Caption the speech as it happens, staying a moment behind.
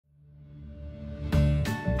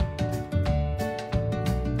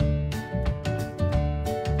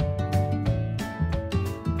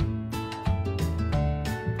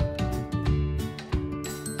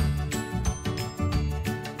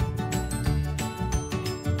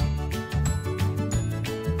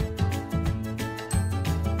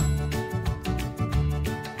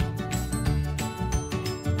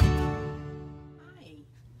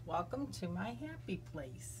welcome to my happy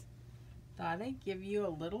place. Thought I'd give you a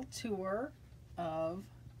little tour of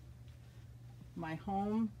my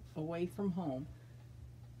home away from home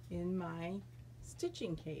in my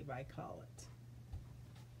stitching cave, I call it.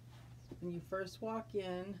 When you first walk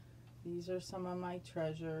in, these are some of my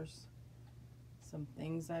treasures, some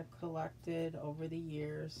things I've collected over the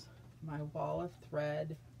years, my wall of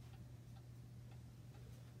thread,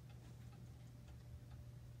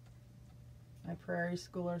 my Prairie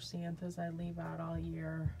Schooler Santas I leave out all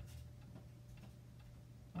year,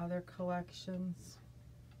 other collections.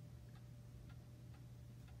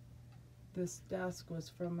 This desk was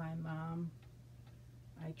from my mom.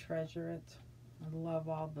 I treasure it. I love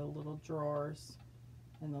all the little drawers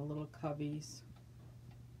and the little cubbies.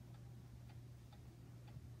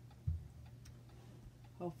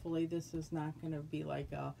 Hopefully this is not going to be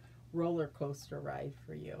like a roller coaster ride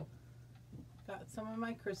for you. Got some of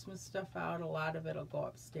my Christmas stuff out. A lot of it will go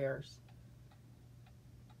upstairs.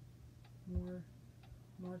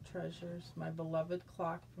 More treasures. My beloved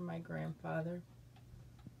clock from my grandfather.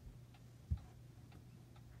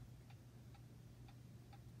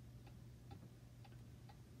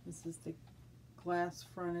 This is the glass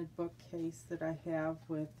fronted bookcase that I have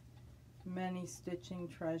with many stitching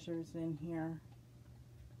treasures in here.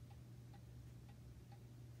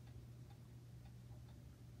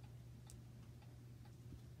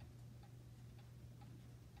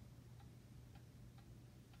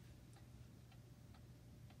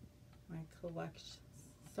 My collection,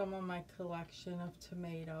 some of my collection of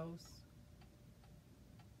tomatoes.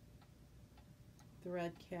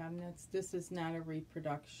 Thread cabinets. This is not a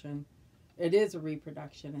reproduction. It is a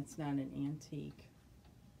reproduction. It's not an antique.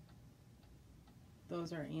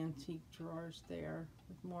 Those are antique drawers there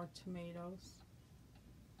with more tomatoes.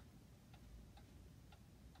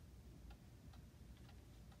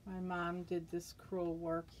 My mom did this crewel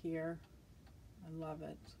work here. I love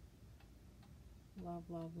it. Love,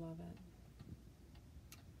 love, love it.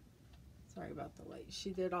 Sorry about the light.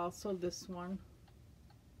 She did also this one.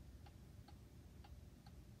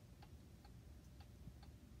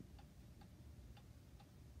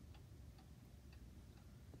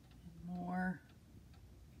 More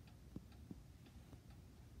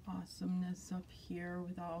awesomeness up here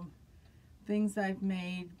with all things I've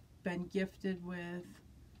made, been gifted with,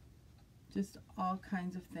 just all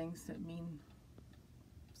kinds of things that mean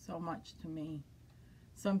so much to me.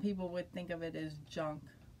 Some people would think of it as junk,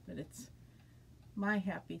 but it's my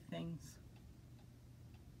happy things.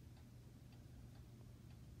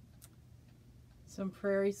 Some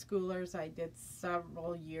Prairie Schoolers I did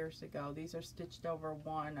several years ago. These are stitched over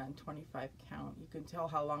one on 25 count. You can tell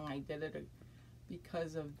how long I did it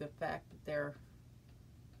because of the fact that they're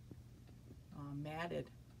matted.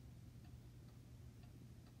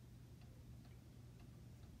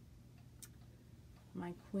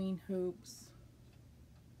 My queen hoops.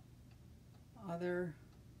 Other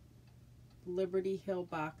Liberty Hill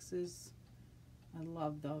boxes. I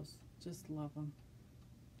love those. Just love them.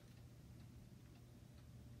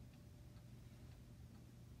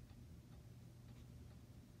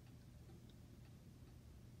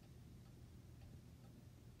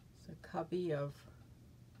 Cubby of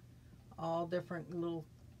all different little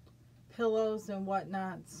pillows and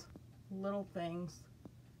whatnots, little things.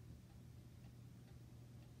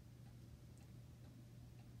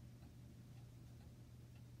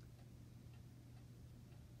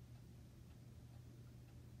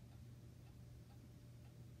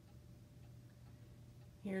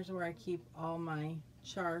 Here's where I keep all my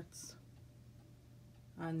charts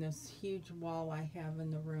on this huge wall I have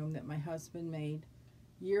in the room that my husband made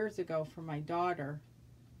years ago for my daughter,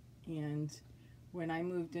 and when I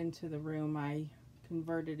moved into the room I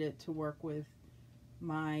converted it to work with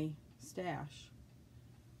my stash.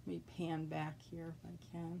 Let me pan back here if I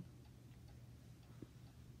can.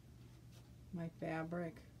 My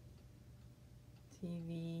fabric,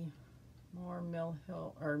 TV, more Mill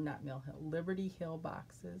Hill, or not Mill Hill, Liberty Hill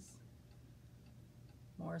boxes,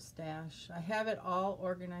 more stash. I have it all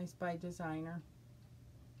organized by designer.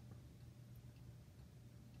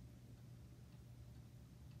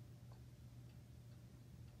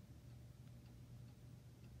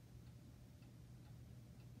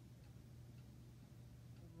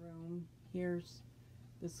 Here's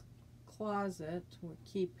this closet. We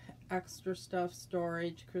keep extra stuff,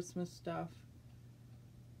 storage, Christmas stuff.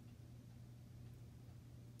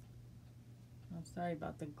 I'm sorry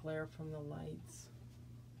about the glare from the lights.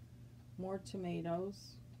 More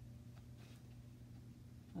tomatoes.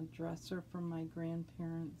 A dresser from my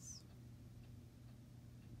grandparents.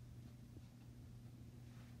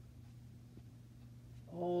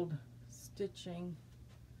 Old stitching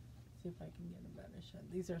See if I can get a better shot.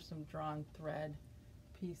 These are some drawn thread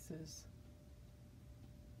pieces.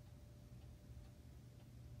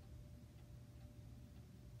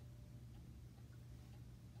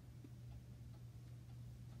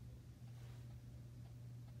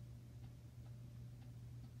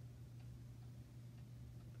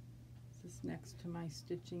 This is next to my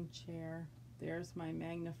stitching chair. There's my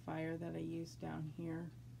magnifier that I use down here.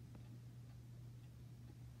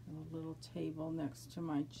 And a little table next to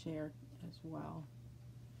my chair as well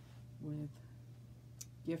with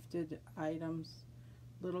gifted items.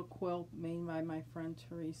 Little quilt made by my friend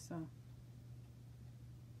Teresa.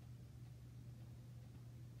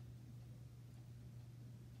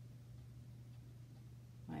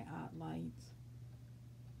 My art lights.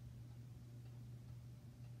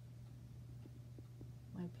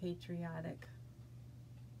 My patriotic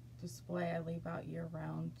display I leave out year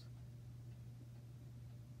round.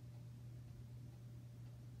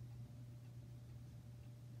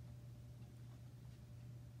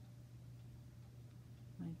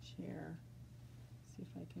 My chair. See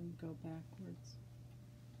if I can go backwards.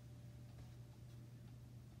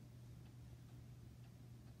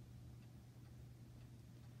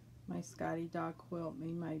 My Scotty dog quilt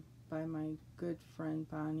made by my good friend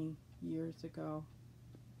Bonnie years ago.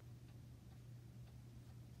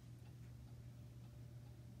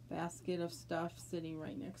 Basket of stuff sitting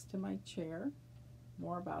right next to my chair.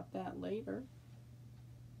 More about that later.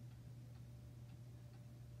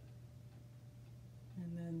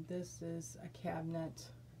 And then this is a cabinet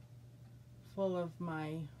full of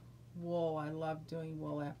my wool. I love doing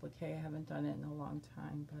wool applique. I haven't done it in a long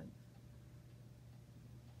time, but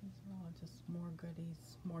these are all just more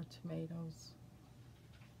goodies, more tomatoes.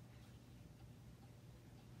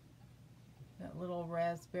 That little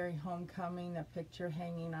raspberry homecoming, that picture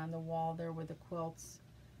hanging on the wall there with the quilts.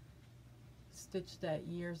 Stitched that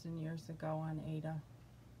years and years ago on Ada.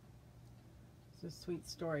 There's a sweet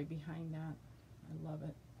story behind that. I love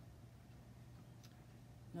it.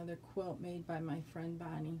 Another quilt made by my friend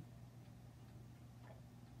Bonnie.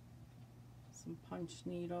 Some punch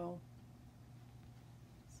needle,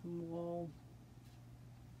 some wool.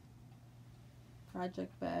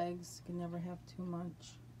 Project bags, can never have too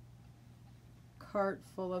much. Cart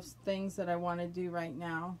full of things that I want to do right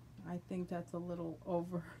now. I think that's a little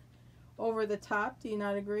over the top. Do you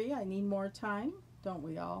not agree? I need more time, don't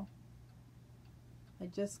we all? I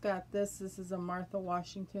just got this. This is a Martha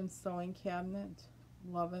Washington sewing cabinet.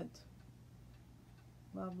 Love it.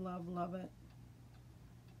 Love, love, love it.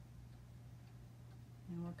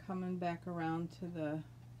 And we're coming back around to the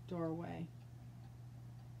doorway.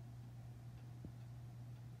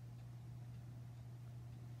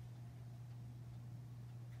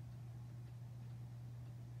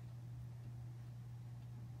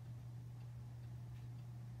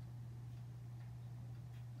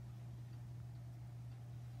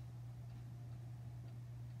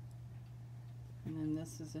 And then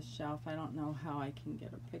this is a shelf. I don't know how I can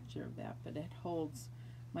get a picture of that, but it holds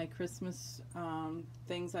my Christmas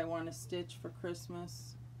things I want to stitch for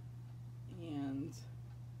Christmas, and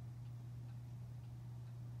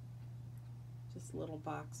just little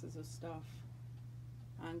boxes of stuff.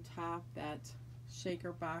 On top, that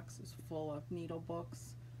shaker box is full of needle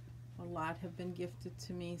books. A lot have been gifted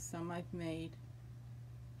to me, some I've made.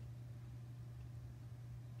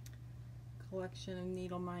 Collection of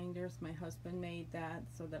needle minders. My husband made that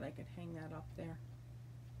so that I could hang that up there.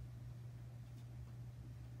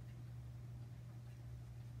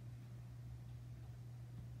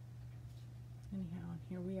 Anyhow,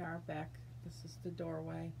 here we are back. This is the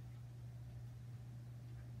doorway.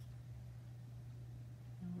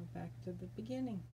 And we're back to the beginning.